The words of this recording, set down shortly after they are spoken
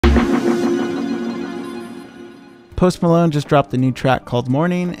Post Malone just dropped a new track called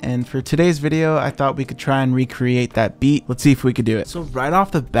Mourning, and for today's video I thought we could try and recreate that beat. Let's see if we could do it. So right off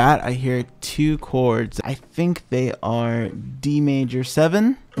the bat I hear two chords. I think they are D major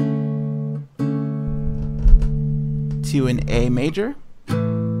 7 to an A major.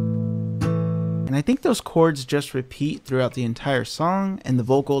 And I think those chords just repeat throughout the entire song, and the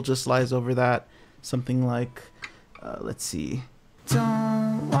vocal just lies over that. Something like, let's see.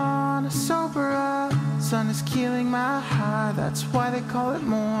 Don't wanna sober up, sun is killing my high, that's why they call it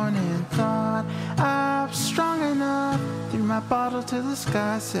morning. Thought I'm strong enough, threw my bottle to the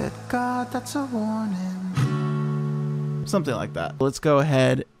sky, said God, that's a warning. Something like that. Let's go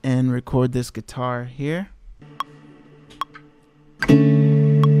ahead and record this guitar here.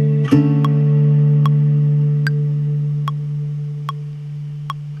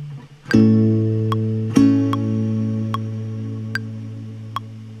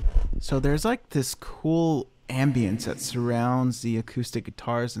 So there's like this cool ambience that surrounds the acoustic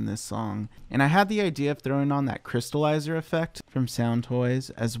guitars in this song. And I had the idea of throwing on that crystallizer effect from Sound Toys,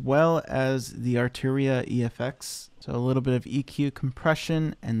 as well as the Arturia EFX. So a little bit of EQ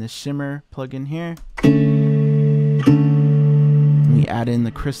compression and the shimmer plug-in here. And we add in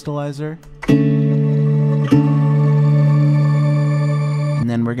the crystallizer. And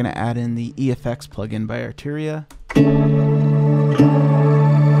then we're gonna add in the EFX plugin by Arturia.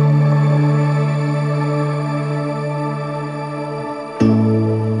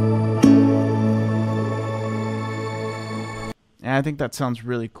 And I think that sounds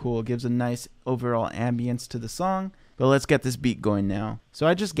really cool. It gives a nice overall ambience to the song. But let's get this beat going now. So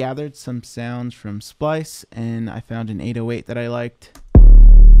I just gathered some sounds from Splice, and I found an 808 that I liked.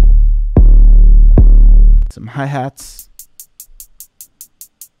 Some hi-hats.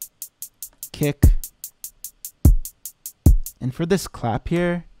 Kick. And for this clap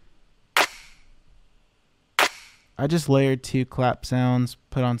here, I just layered 2 clap sounds,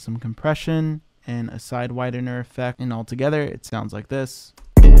 put on some compression and a side widener effect, and all together it sounds like this.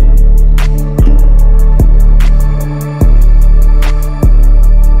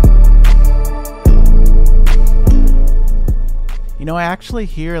 You know, I actually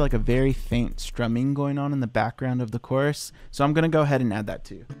hear like a very faint strumming going on in the background of the chorus, so I'm gonna go ahead and add that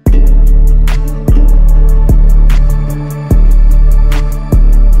too.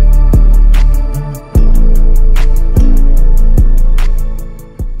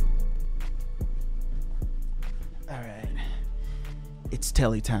 It's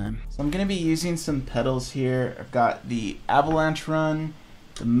telly time. So I'm gonna be using some pedals here. I've got the Avalanche Run,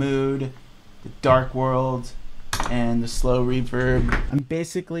 the Mood, the Dark World, and the Slow Reverb. I'm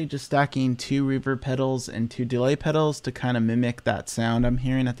basically just stacking 2 reverb pedals and 2 delay pedals to kind of mimic that sound I'm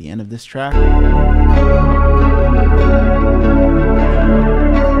hearing at the end of this track.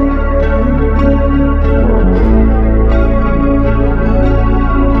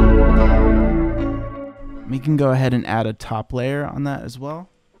 We can go ahead and add a top layer on that as well.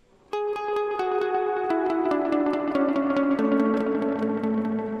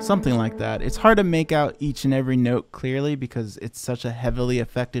 Something like that. It's hard to make out each and every note clearly because it's such a heavily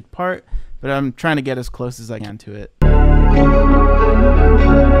affected part, but I'm trying to get as close as I can to it.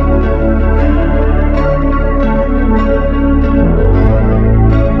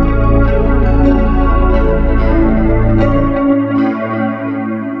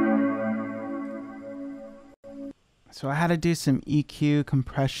 So I had to do some EQ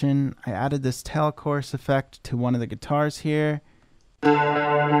compression. I added this tail chorus effect to one of the guitars here.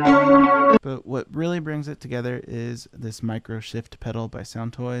 But what really brings it together is this micro shift pedal by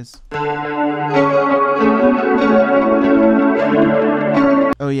Sound Toys.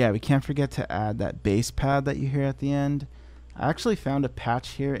 Oh yeah, we can't forget to add that bass pad that you hear at the end. I actually found a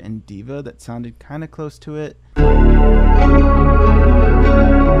patch here in Diva that sounded kind of close to it.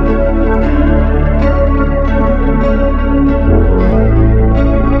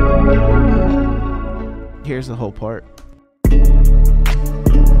 Here's the whole part.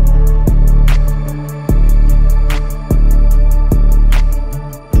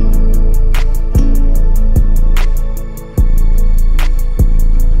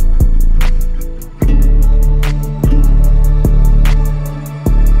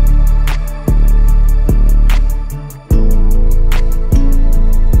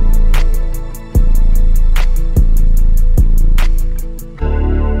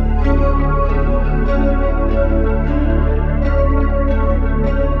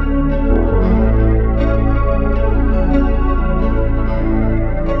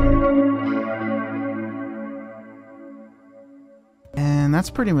 And that's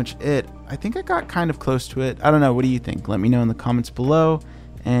pretty much it. I think I got kind of close to it. I don't know, what do you think? Let me know in the comments below.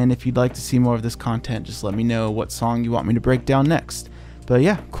 And if you'd like to see more of this content, just let me know what song you want me to break down next. But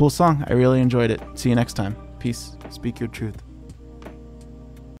yeah, cool song. I really enjoyed it. See you next time. Peace. Speak your truth.